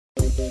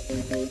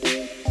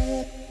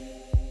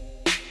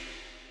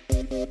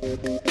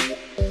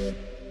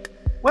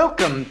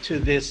Welcome to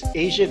this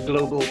Asia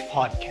Global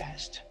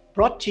podcast,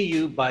 brought to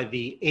you by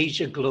the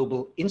Asia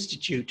Global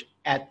Institute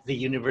at the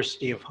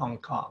University of Hong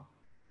Kong.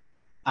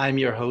 I'm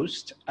your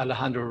host,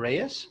 Alejandro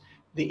Reyes,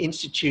 the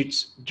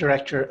Institute's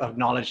Director of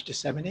Knowledge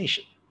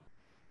Dissemination.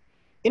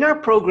 In our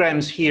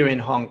programs here in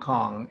Hong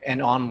Kong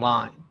and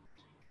online,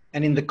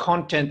 and in the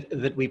content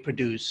that we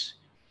produce,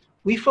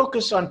 we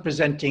focus on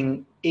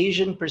presenting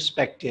Asian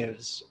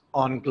perspectives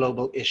on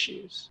global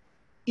issues.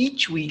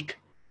 Each week,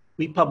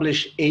 we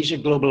publish Asia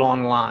Global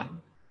Online,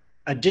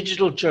 a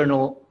digital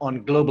journal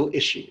on global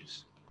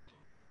issues.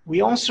 We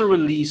also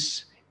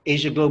release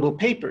Asia Global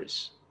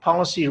Papers,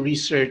 policy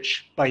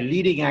research by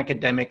leading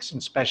academics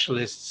and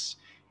specialists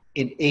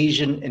in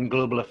Asian and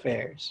global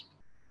affairs.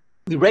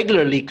 We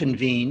regularly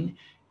convene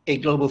a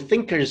Global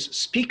Thinkers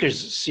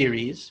Speakers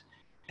series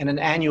and an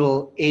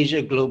annual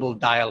Asia Global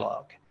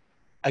Dialogue,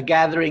 a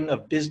gathering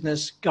of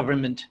business,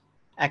 government,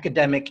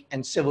 academic,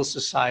 and civil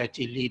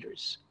society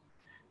leaders.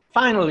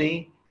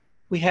 Finally,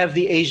 we have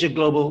the Asia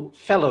Global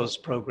Fellows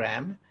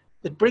Program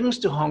that brings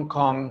to Hong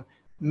Kong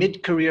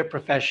mid-career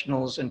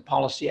professionals and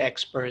policy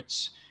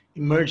experts,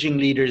 emerging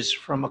leaders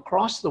from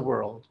across the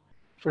world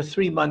for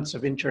 3 months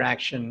of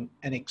interaction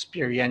and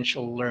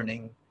experiential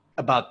learning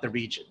about the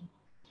region.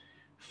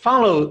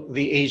 Follow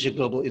the Asia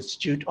Global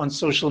Institute on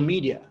social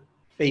media,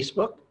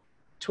 Facebook,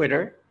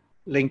 Twitter,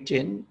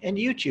 LinkedIn, and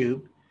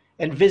YouTube,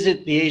 and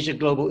visit the Asia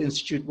Global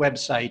Institute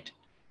website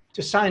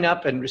to sign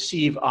up and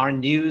receive our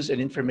news and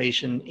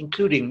information,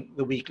 including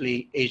the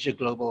weekly Asia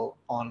Global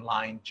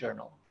Online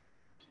Journal.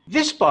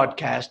 This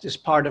podcast is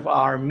part of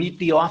our Meet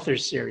the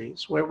Authors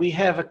series, where we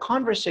have a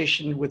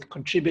conversation with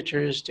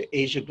contributors to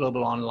Asia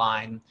Global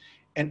Online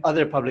and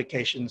other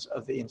publications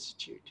of the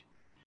Institute.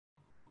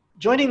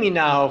 Joining me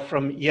now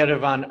from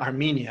Yerevan,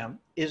 Armenia,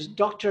 is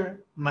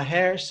Dr.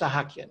 Maher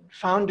Sahakyan,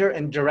 founder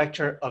and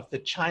director of the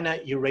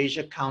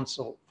China-Eurasia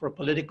Council for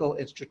Political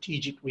and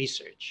Strategic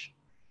Research.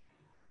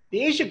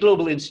 The Asia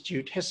Global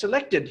Institute has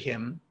selected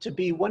him to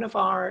be one of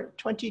our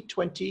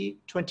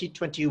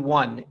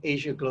 2020-2021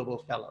 Asia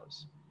Global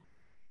Fellows.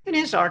 In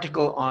his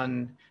article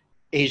on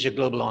Asia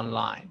Global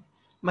Online,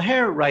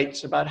 Maher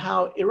writes about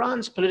how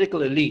Iran's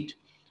political elite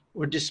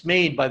were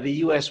dismayed by the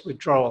US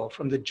withdrawal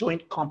from the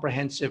Joint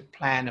Comprehensive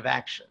Plan of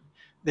Action,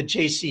 the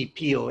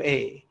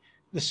JCPOA,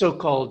 the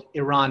so-called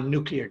Iran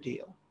nuclear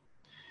deal.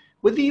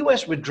 With the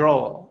US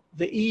withdrawal,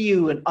 the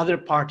EU and other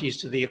parties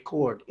to the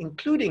accord,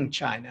 including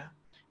China,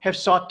 have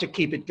sought to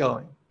keep it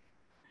going.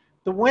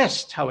 The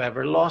West,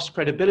 however, lost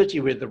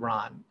credibility with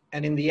Iran,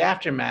 and in the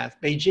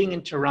aftermath, Beijing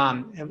and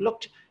Tehran have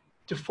looked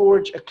to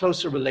forge a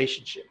closer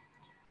relationship,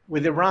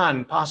 with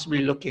Iran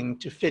possibly looking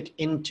to fit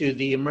into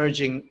the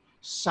emerging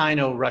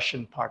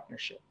Sino-Russian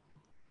partnership.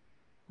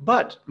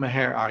 But,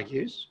 Maher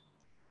argues,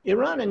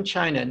 Iran and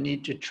China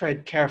need to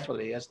tread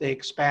carefully as they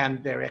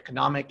expand their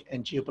economic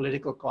and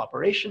geopolitical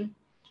cooperation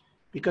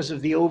because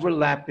of the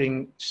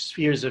overlapping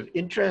spheres of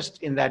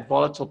interest in that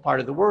volatile part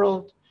of the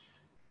world,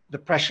 the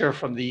pressure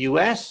from the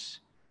US,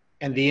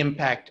 and the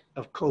impact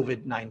of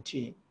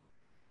COVID-19.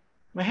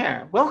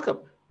 Maher, welcome.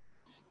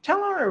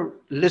 Tell our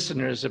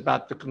listeners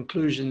about the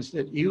conclusions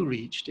that you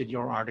reached in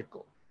your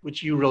article,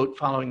 which you wrote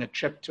following a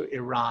trip to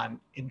Iran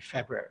in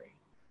February.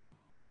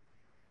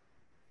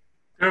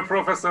 Dear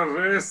Professor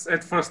Reyes,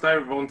 at first I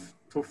want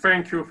to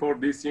thank you for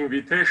this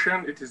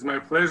invitation. It is my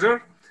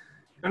pleasure.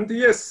 And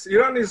yes,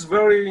 Iran is a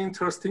very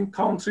interesting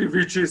country,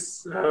 which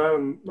is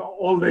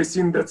always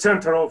in the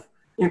center of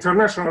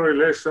international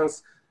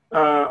relations,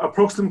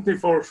 approximately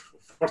for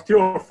 30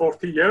 or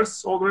 40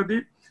 years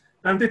already.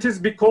 And it is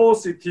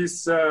because it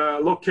is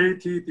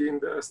located in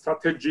the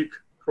strategic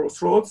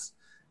crossroads,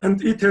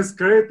 and it has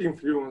great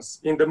influence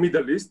in the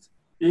Middle East,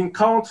 in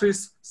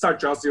countries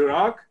such as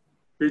Iraq,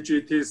 which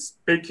it is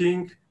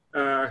backing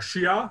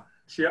Shia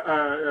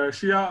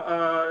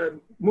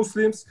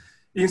Muslims.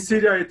 In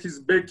Syria, it is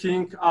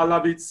backing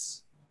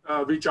Alawites,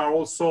 which are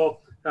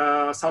also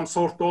some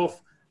sort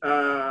of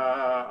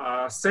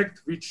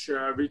sect which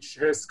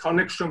has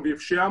connection with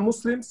Shia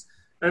Muslims.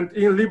 And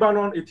in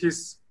Lebanon, it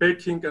is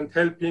backing and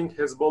helping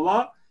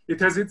Hezbollah.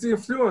 It has its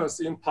influence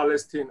in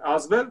Palestine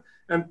as well.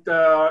 And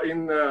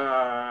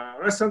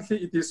recently,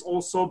 it is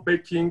also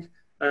backing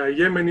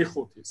Yemeni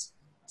Houthis.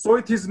 So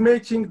it is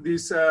making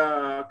this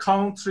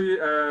country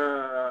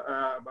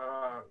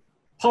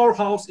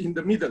powerhouse in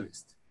the Middle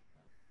East.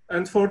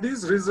 And for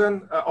this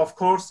reason, of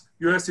course,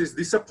 US is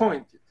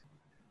disappointed.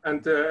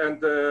 And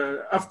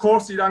of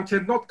course, Iran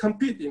cannot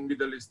compete in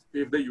Middle East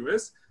with the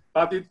US,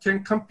 but it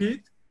can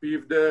compete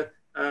with the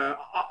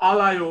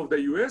ally of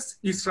the US,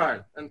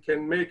 Israel, and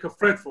can make a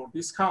threat for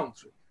this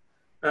country.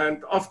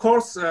 And of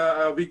course,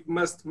 we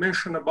must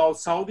mention about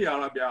Saudi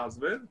Arabia as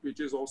well, which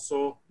is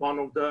also one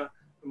of the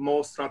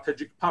most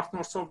strategic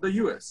partners of the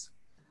US.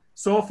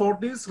 So for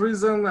this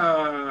reason,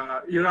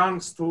 Iran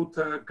stood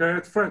a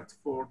great threat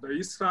for the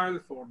Israel,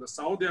 for the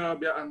Saudi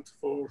Arabia, and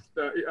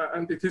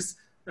it is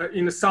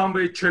in some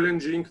way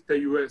challenging the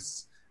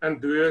US and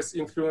the US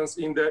influence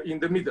in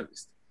the Middle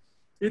East.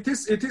 it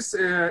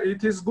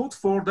is good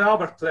for the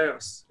other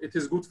players. It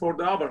is good for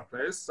the other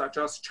players, such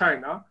as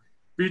China,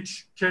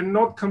 which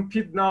cannot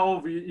compete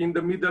now in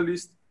the Middle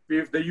East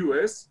with the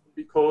US,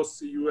 because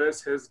the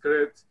US has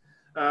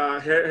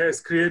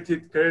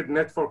created great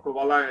network of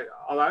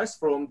allies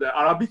from the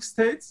Arabic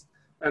states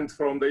and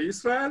from the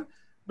Israel.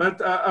 But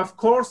of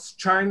course,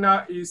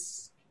 China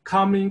is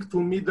coming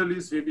to Middle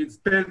East with its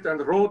Belt and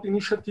Road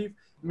Initiative,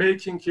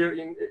 making here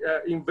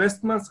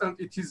investments, and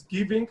it is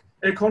giving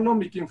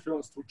economic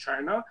influence to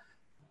China,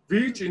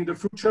 which in the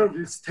future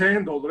will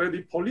stand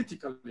already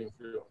political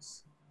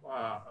influence,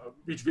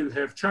 which will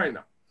have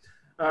China.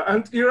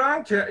 And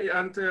Iran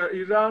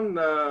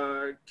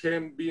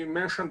can be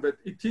mentioned, but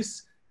it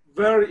is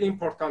very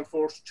important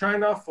for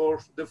China for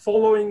the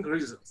following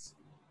reasons.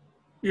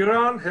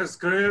 Iran has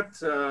great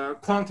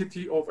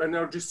quantity of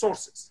energy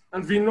sources,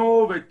 and we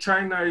know that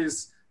China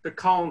is the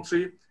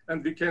country,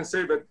 and we can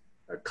say that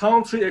a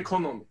country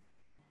economy,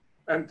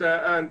 and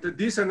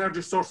these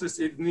energy sources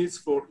it needs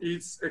for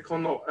its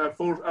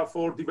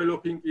for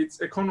developing its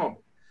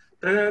economy.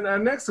 Then the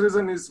next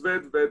reason is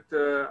that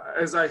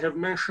as I have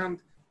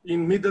mentioned,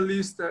 in Middle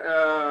East,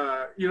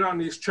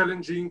 Iran is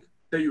challenging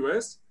the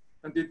US,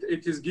 and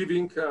it is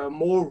giving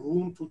more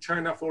room to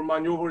China for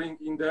maneuvering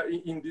in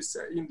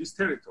this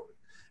territory.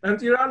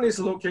 And Iran is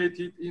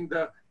located in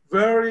the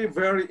very,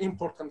 very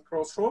important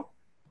crossroad,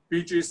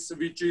 which is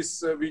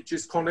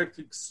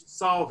connecting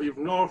south with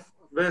north,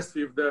 west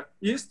with the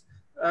east,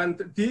 and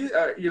the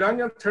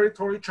Iranian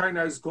territory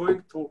China is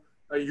going to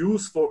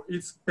use for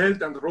its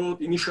Belt and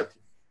Road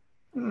Initiative.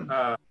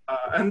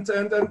 And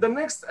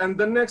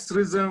the next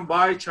reason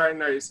why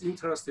China is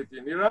interested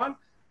in Iran,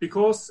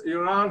 because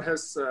Iran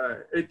has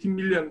 80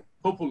 million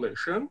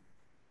population,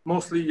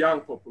 mostly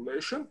young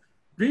population,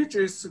 which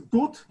is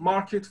good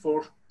market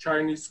for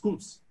Chinese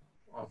goods,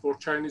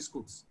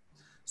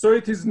 So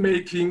it is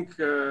making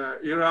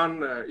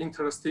Iran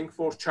interesting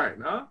for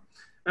China,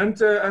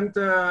 and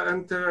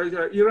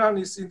Iran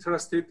is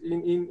interested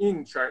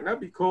in China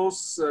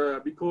because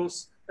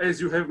as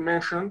you have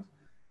mentioned,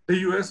 the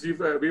US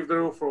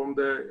withdrew from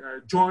the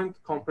Joint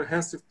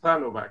Comprehensive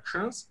Plan of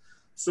Actions.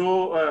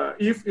 So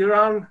if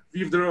Iran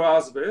withdraw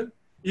as well,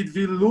 it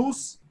will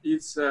lose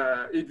it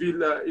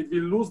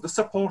will lose the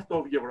support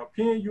of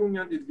European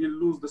Union. It will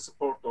lose the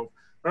support of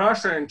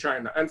Russia and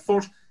China. And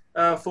for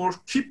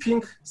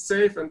keeping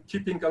safe and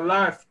keeping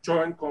alive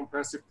Joint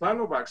Comprehensive Plan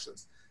of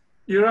Actions,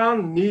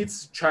 Iran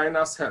needs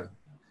China's help.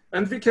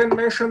 And we can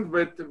mention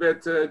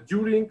that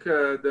during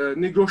the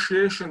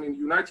negotiation in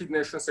United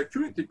Nations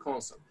Security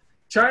Council,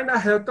 China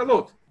helped a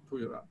lot to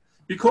Iran,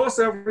 because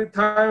every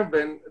time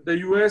when the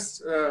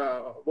US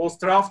was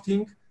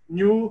drafting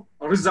new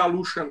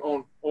resolution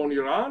on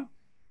Iran,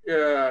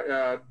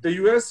 the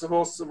US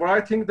was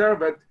writing there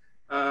that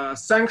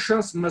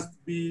sanctions must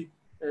be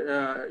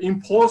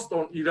imposed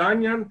on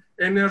Iranian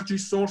energy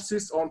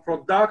sources, on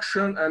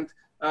production and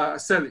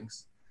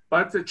sellings.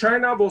 But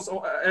China was,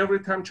 every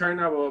time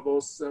China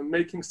was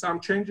making some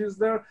changes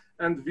there,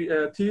 and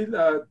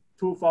till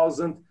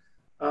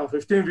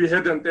 2015, we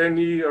hadn't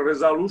any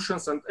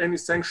resolutions and any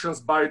sanctions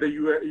by the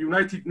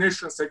United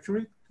Nations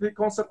Security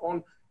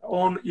Council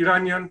on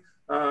Iranian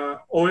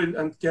oil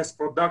and gas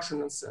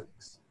production and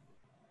sellings.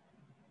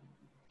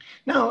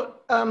 Now,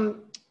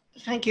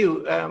 thank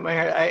you,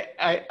 Maher.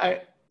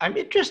 I'm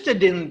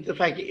interested in the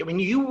fact that when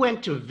you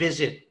went to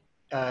visit,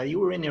 you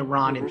were in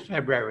Iran in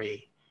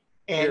February,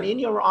 and in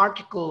your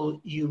article,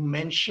 you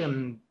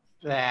mentioned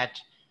that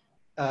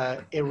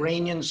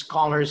Iranian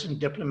scholars and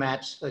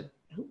diplomats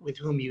with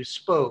whom you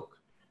spoke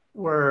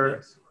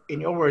were,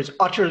 in your words,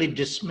 utterly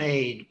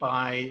dismayed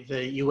by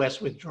the US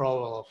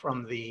withdrawal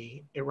from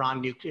the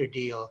Iran nuclear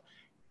deal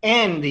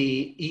and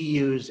the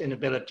EU's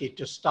inability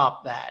to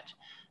stop that.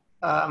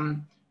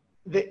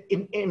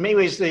 In many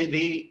ways,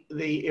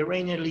 the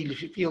Iranian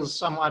leadership feels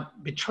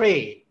somewhat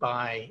betrayed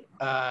by,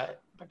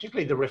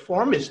 particularly the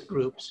reformist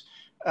groups,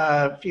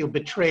 feel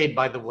betrayed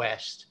by the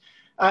West.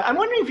 I'm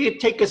wondering if you'd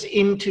take us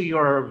into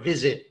your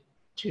visit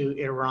to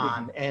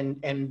Iran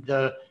and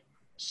the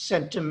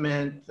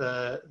sentiment,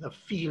 the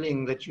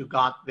feeling that you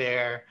got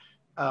there,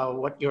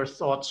 what your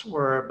thoughts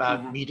were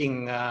about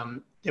meeting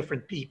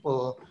different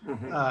people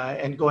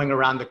and going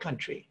around the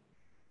country.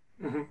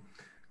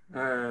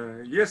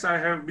 Yes, I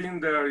have been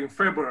there in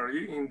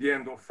February, in the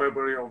end of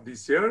February of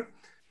this year.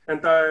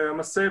 And I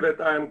must say that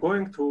I am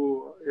going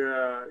to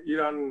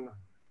Iran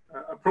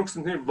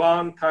approximately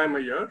one time a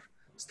year,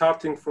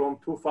 starting from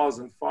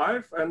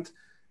 2005. And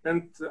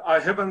I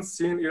haven't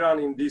seen Iran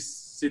in this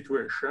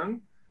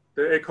situation.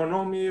 The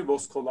economy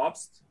was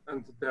collapsed,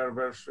 and there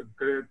were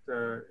great,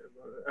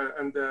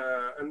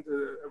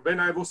 when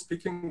I was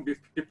speaking with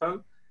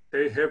people,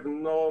 they have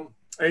no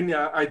any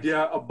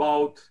idea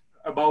about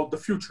the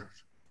future,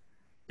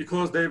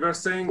 because they were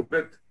saying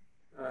that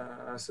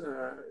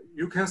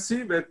you can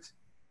see that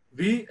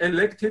we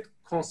elected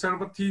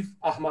conservative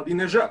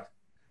Ahmadinejad,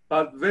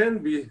 but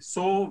when we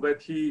saw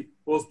that he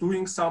was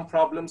doing some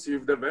problems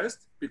with the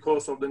West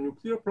because of the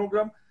nuclear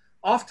program,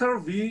 after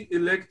we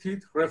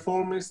elected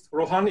reformist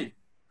Rouhani.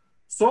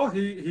 So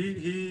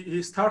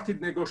he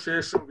started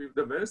negotiation with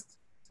the West,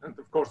 and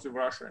of course with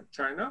Russia and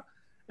China,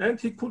 and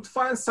he could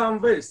find some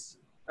ways,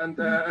 and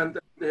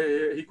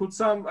he could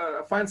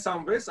find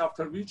some ways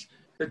after which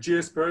the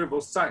GSPA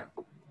was signed.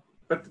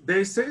 But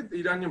they said,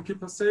 Iranian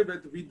people say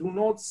that we do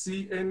not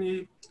see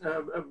any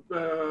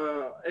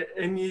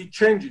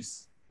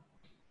changes.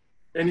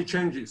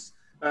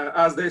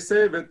 As they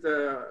say that,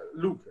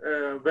 look,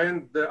 when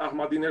the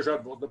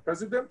Ahmadinejad was the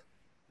president,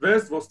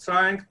 West was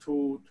trying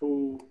to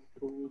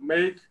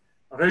make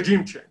a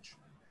regime change.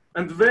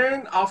 And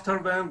then, after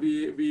when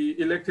we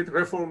elected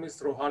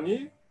reformist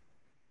Rouhani,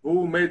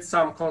 who made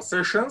some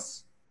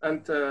concessions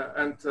and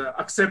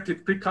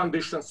accepted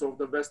preconditions of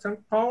the Western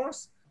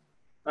powers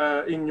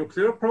in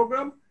nuclear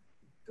program,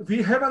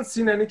 we haven't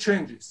seen any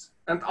changes.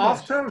 And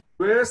after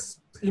US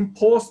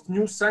imposed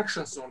new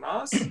sanctions on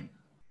us,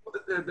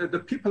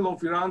 the people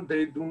of Iran,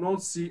 they do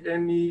not see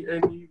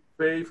any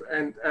wave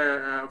and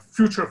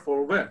future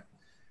for them.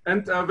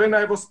 And when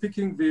I was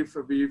speaking with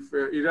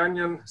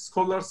Iranian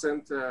scholars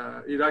and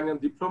Iranian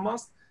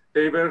diplomats,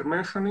 they were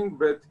mentioning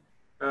that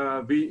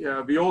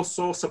we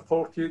also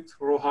supported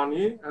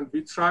Rouhani, and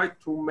we tried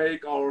to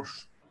make our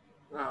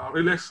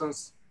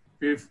relations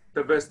with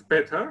the West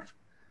better,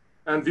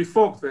 and we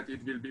thought that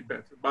it will be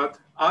better. But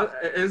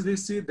as we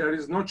see, there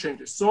is no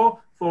changes.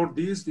 So for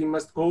this, we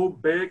must go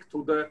back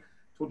to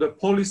the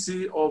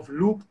policy of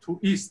look to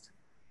East.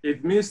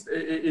 It means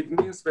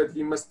that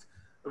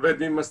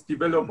we must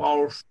develop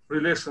our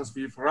relations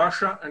with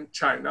Russia and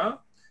China.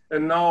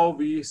 And now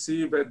we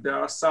see that there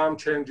are some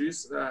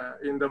changes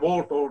in the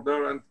world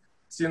order, and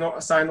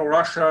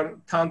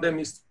Sino-Russian tandem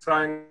is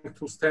trying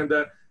to stand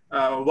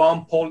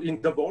one pole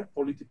in the world,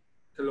 political,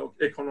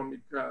 economic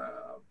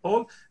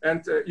pole.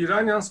 And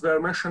Iranians were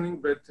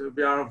mentioning that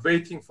we are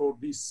waiting for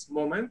this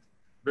moment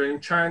when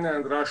China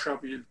and Russia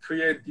will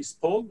create this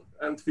pole,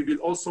 and we will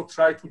also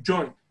try to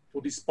join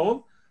to this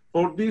pole.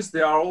 For this,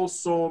 they are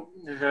also,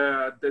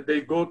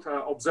 they got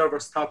observer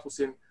status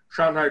in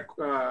Shanghai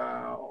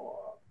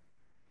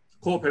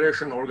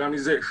Cooperation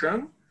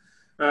Organization,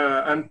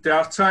 and they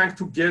are trying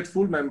to get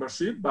full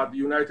membership, but the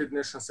United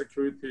Nations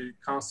Security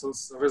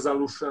Council's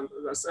resolutions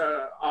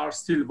are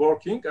still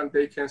working, and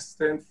they can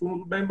stand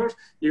full members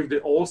if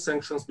all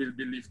sanctions will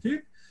be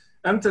lifted.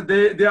 And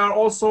they are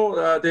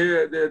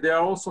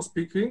also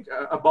speaking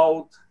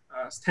about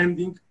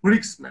standing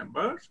BRICS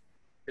members.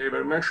 They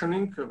were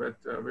mentioning that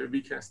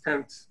we can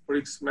stand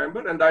BRICS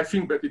member, and I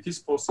think that it is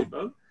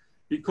possible,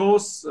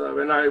 because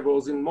when I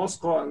was in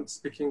Moscow and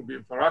speaking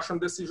with Russian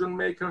decision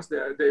makers,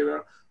 they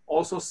were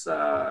also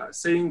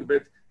saying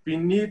that we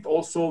need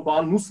also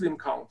one Muslim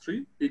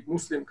country, big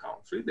Muslim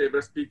country. They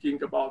were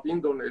speaking about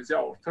Indonesia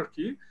or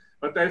Turkey,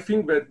 but I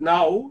think that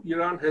now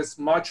Iran has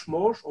much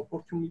more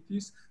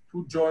opportunities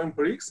to join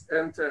BRICS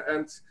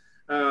and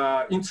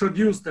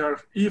introduce their,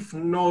 if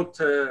not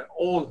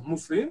all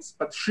Muslims,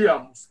 but Shia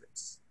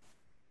Muslims.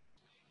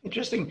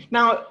 Interesting.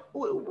 Now,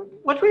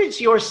 what is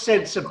your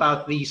sense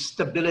about the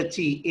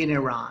stability in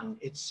Iran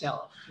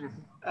itself?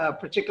 Mm-hmm.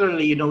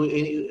 Particularly,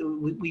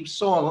 we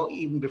saw,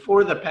 even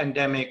before the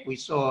pandemic, we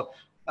saw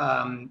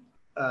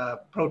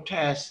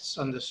protests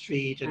on the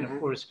street. And mm-hmm.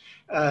 of course,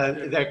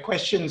 there are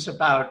questions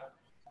about,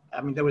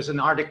 there was an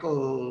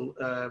article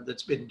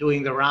that's been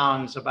doing the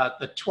rounds about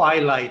the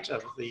twilight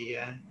of the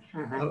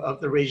of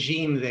the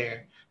regime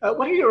there.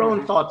 What are your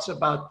own thoughts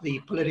about the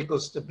political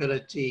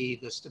stability,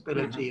 the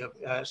stability of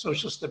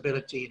social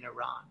stability in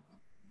Iran?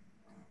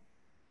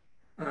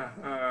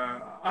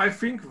 I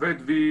think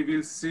that we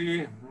will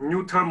see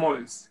new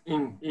turmoils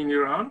in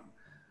Iran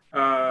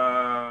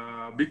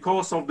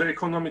because of the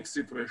economic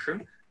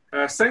situation.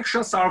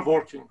 Sanctions are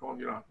working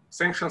on Iran.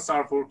 Sanctions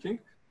are working,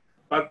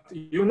 but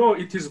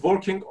it is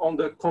working on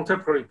the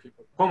contemporary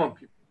people, common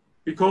people,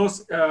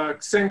 because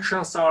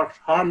sanctions are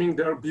harming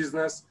their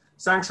business.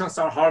 Sanctions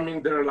are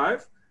harming their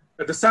life.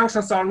 The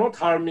sanctions are not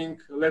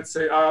harming, let's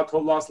say,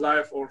 Ayatollah's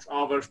life or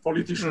our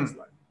politicians'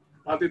 life,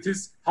 but it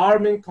is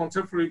harming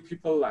contemporary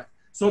people's life.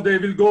 So they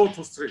will go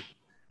to street.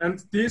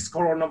 And this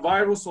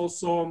coronavirus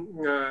also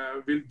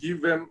will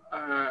give them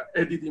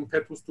added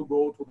impetus to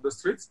go to the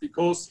streets,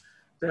 because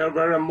there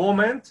were a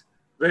moment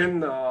when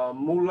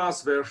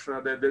mullahs were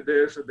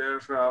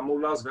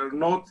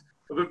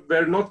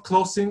not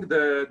closing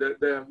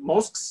the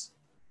mosques,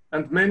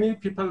 and many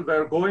people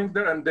were going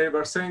there, and they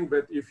were saying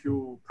that if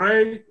you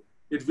pray,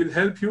 it will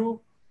help you,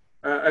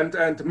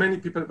 and many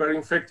people were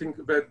infecting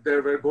that they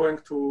were going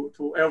to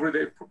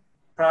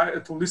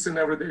listen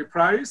everyday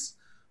prayers.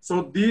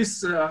 So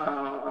this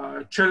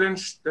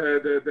challenged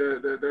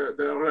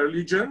the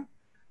religion.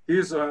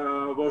 This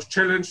was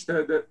challenged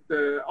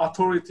the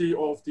authority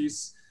of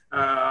these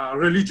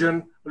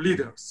religion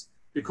leaders,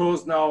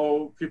 because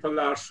now people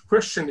are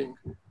questioning,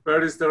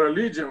 where is the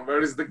religion,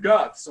 where is the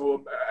God?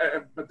 So,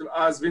 but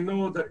as we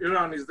know,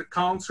 Iran is the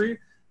country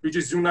which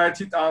is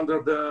united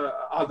under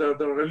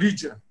the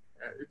religion.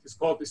 It is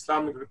called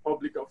Islamic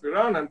Republic of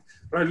Iran, and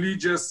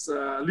religious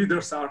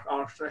leaders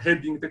are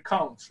heading the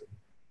country.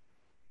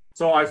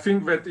 So I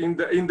think that in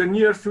the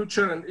near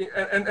future,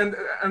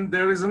 and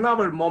there is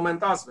another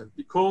moment as well,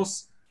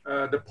 because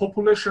the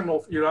population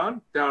of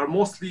Iran, they are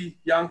mostly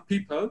young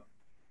people.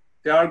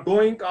 They are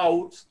going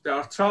out, they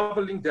are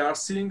traveling, they are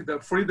seeing the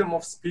freedom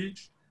of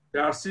speech, they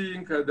are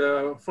seeing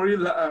the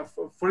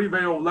free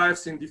way of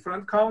lives in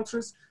different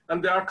countries,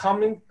 and they are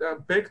coming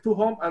back to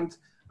home. And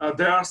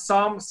there are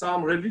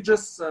some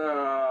religious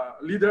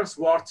leaders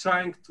who are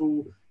trying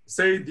to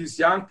say, these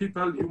young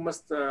people, you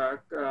must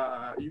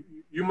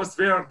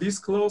wear this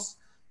clothes,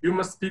 you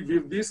must speak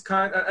with this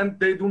kind, and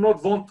they do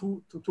not want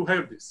to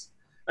have this.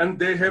 And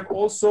they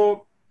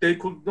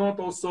could not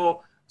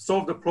also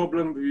solve the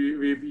problem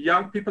with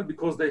young people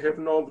because they have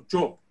no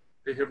job.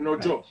 They have no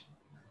job.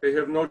 They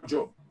have no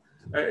job.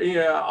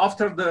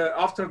 After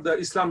the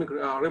Islamic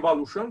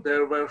Revolution,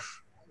 there were.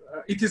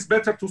 It is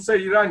better to say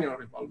Iranian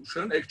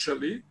Revolution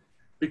actually,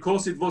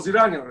 because it was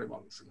Iranian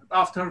Revolution.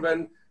 After,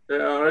 when the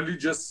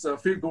religious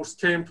figures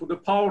came to the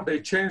power, they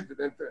changed it,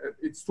 and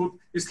it stood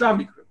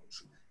Islamic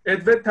Revolution.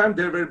 At that time,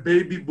 there were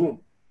baby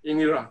boom in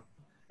Iran,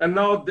 and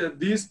now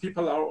these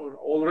people are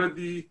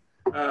already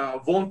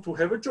want to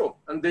have a job,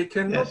 and they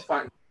cannot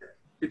find it.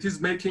 It is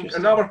making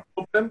another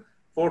problem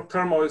for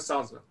turmoil as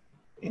well.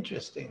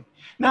 Interesting.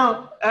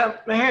 Now,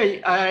 Maher,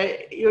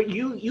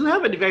 you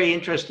have a very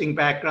interesting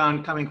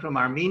background coming from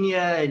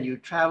Armenia, and you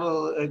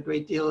travel a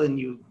great deal, and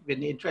you've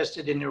been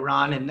interested in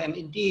Iran, and then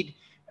indeed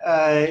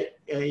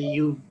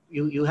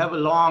you have a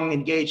long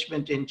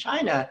engagement in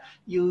China.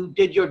 You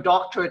did your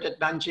doctorate at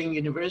Nanjing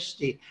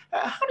University.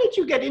 How did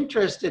you get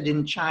interested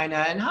in China,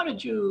 and how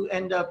did you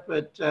end up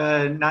at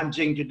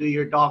Nanjing to do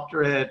your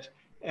doctorate?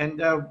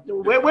 And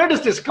where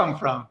does this come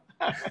from?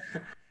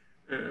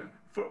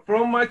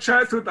 From my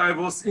childhood, I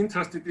was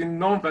interested in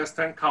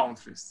non-Western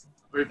countries,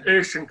 with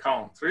Asian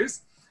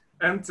countries.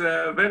 And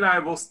when I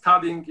was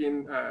studying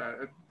in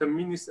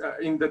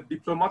the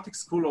diplomatic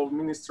school of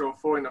Ministry of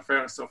Foreign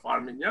Affairs of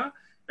Armenia,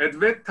 at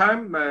that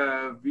time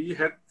we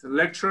had a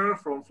lecturer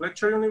from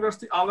Fletcher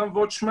University, Alan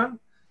Watchman,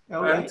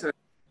 and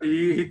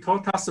he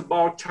taught us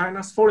about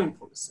China's foreign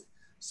policy.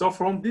 So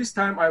from this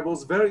time, I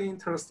was very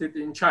interested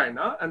in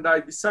China, and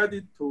I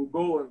decided to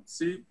go and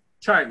see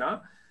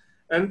China.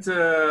 And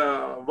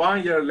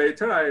 1 year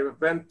later, I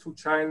went to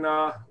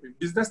China with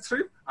business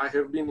trip. I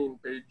have been in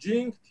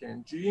Beijing,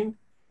 Tianjin,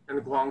 and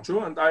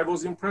Guangzhou, and I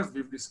was impressed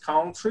with this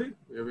country,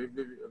 with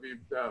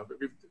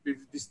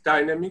this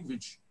dynamic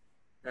which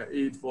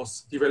it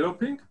was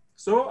developing.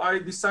 So I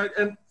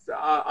decided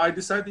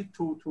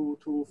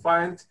to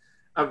find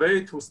a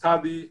way to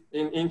study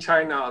in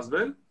China as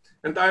well.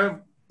 And I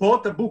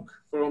bought a book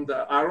from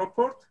the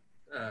airport,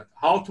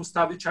 How to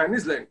Study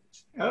Chinese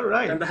Language. All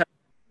right. And I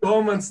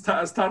home and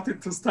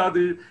started to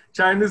study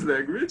Chinese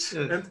language.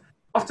 Yes. And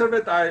after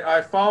that,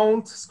 I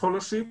found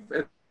scholarship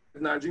at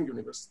Nanjing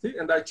University,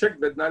 and I checked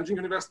that Nanjing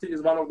University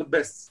is one of the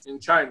best in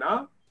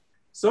China.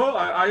 So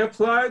I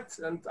applied,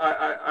 and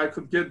I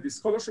could get this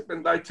scholarship,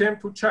 and I came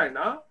to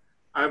China.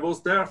 I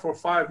was there for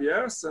 5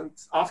 years, and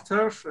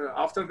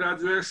after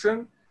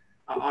graduation,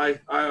 I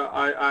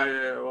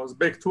was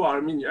back to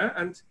Armenia.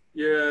 And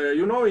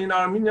you know, in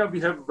Armenia, we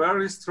have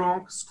very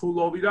strong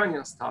school of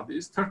Iranian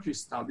studies, Turkish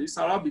studies,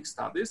 Arabic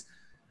studies,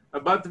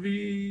 but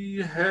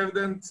we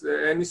haven't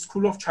any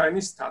school of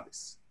Chinese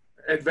studies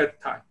at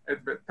that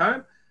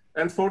time.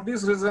 And for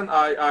this reason,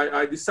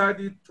 I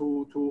decided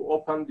to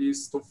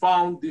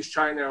found this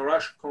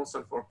China-Russia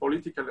Council for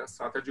Political and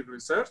Strategic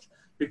Research,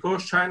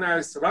 because China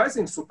is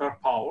rising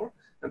superpower,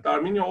 and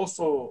Armenia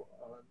also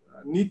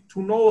need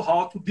to know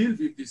how to deal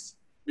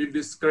with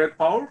this great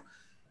power.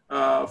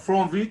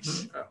 From which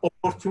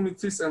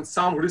opportunities and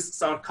some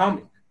risks are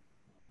coming.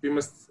 We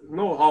must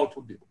know how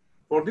to deal.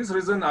 For this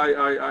reason,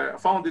 I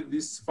founded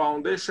this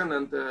foundation,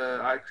 and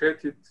I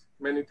created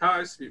many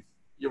ties with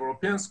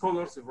European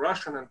scholars, with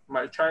Russian and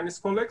my Chinese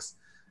colleagues.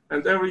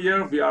 And every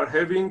year we are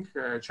having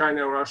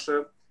China-Russia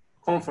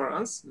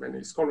conference.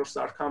 Many scholars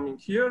are coming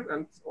here,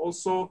 and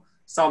also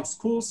some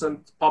schools and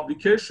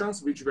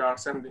publications which we are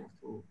sending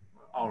to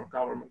our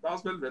government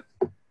as well,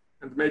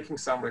 and making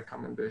some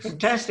recommendations.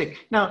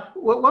 Fantastic. Now,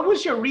 what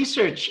was your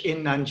research in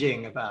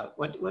Nanjing about?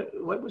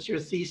 What was your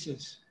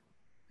thesis?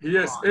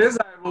 Yes, as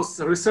I was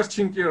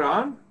researching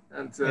Iran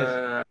and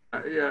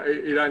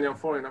Iranian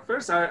foreign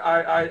affairs,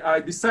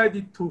 I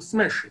decided to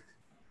smash it,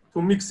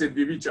 to mix it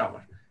with each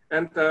other.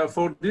 And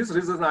for this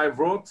reason, I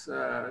wrote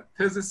a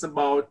thesis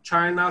about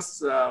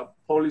China's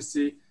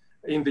policy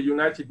in the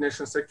United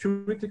Nations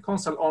Security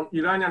Council on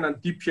Iranian and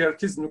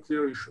DPRK's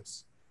nuclear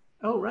issues.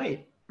 Oh,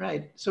 right.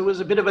 Right. So it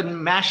was a bit of a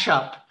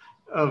mashup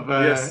of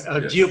a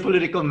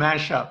geopolitical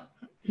mashup.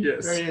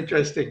 Yes. Very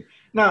interesting.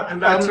 Now,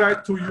 and I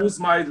tried to use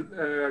my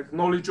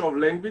knowledge of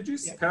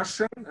languages,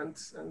 Persian and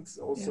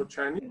also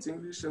Chinese,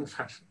 English, and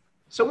Russian.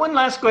 So one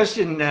last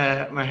question,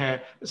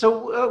 Maher. So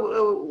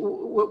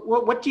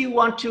what do you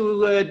want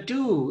to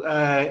do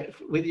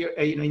with your,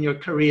 in your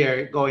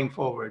career going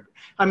forward?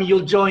 I mean,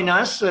 you'll join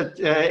us at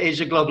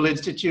Asia Global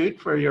Institute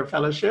for your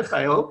fellowship,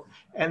 I hope.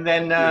 And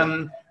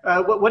then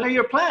what are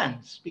your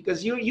plans?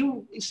 Because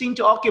you seem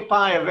to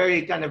occupy a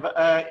very kind of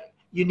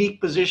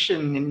unique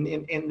position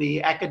in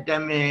the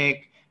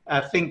academic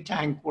think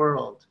tank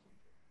world?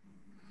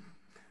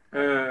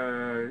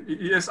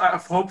 Yes,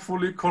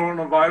 hopefully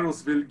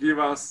coronavirus will give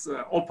us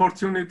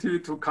opportunity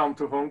to come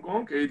to Hong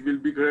Kong. It will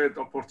be great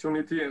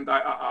opportunity, and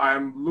I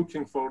am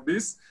looking for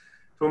this,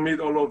 to meet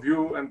all of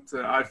you, and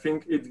I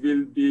think it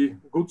will be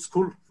good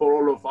school for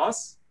all of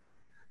us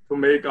to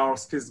make our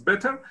skills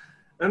better.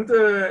 And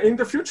in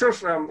the future,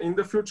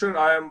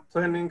 I am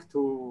planning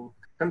to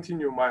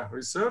continue my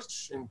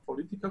research in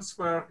political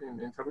sphere, in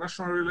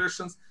international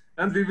relations,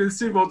 and we will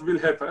see what will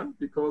happen,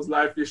 because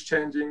life is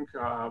changing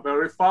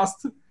very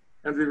fast.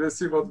 And we will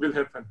see what will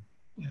happen.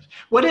 Yes.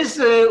 What is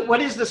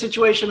the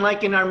situation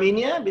like in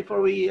Armenia before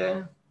we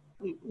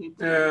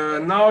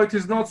now it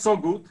is not so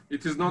good.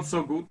 It is not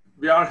so good.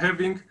 We are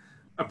having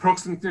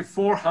approximately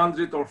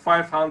 400 or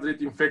 500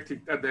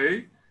 infected a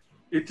day.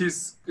 It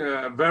is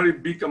a very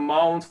big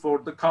amount for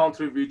the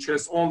country which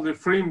has only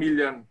 3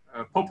 million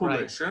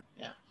population.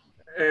 Right.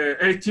 Yeah.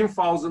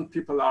 18,000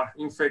 people are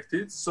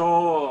infected.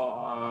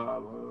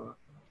 So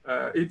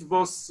it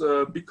was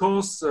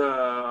because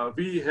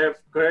we have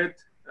great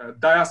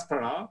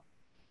diaspora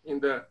in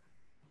the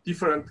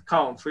different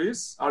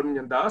countries,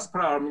 Armenian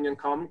diaspora, Armenian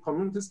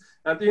communities.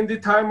 And in the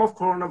time of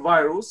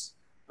coronavirus,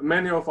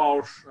 many of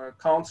our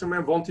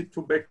countrymen wanted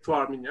to back to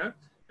Armenia,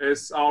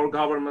 as our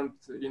government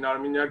in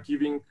Armenia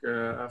giving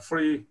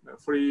free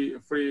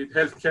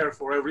healthcare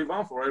for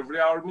everyone, for every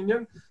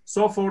Armenian.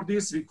 So for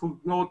this, we could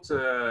not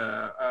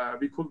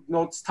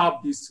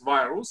stop this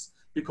virus,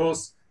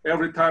 because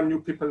every time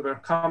new people were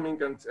coming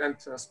and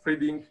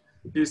spreading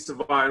this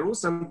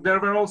virus. And there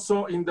were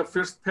also, in the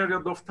first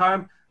period of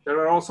time, there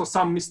were also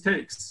some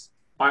mistakes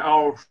by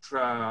our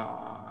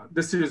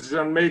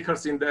decision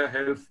makers in the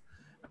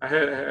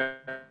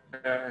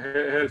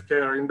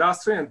healthcare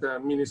industry and the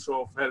Ministry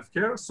of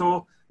Healthcare.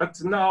 So, but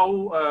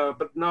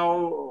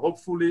now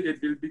hopefully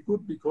it will be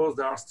good, because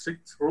there are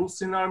strict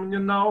rules in Armenia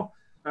now.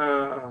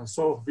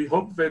 So we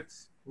hope that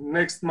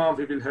next month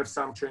we will have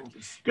some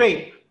changes.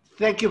 Great.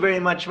 Thank you very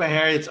much,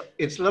 Maher.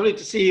 It's lovely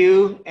to see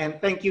you, and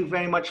thank you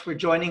very much for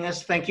joining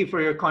us. Thank you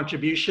for your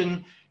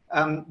contribution.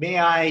 May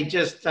I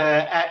just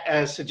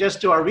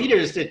suggest to our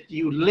readers that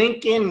you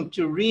link in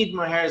to read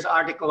Maher's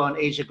article on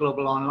Asia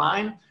Global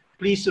Online.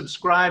 Please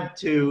subscribe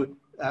to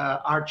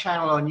our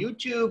channel on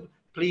YouTube.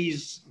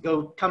 Please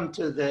come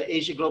to the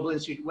Asia Global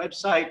Institute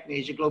website, the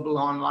Asia Global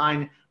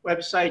Online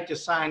website, to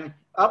sign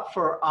up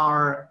for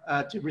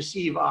to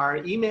receive our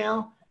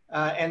email.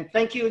 And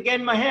thank you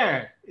again,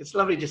 Maher. It's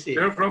lovely to see you.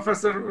 Dear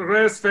Professor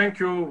Rez, thank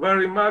you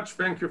very much.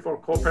 Thank you for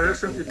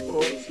cooperation. It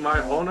was my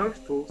honor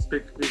to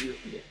speak with you.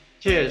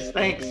 Cheers.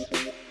 Thanks.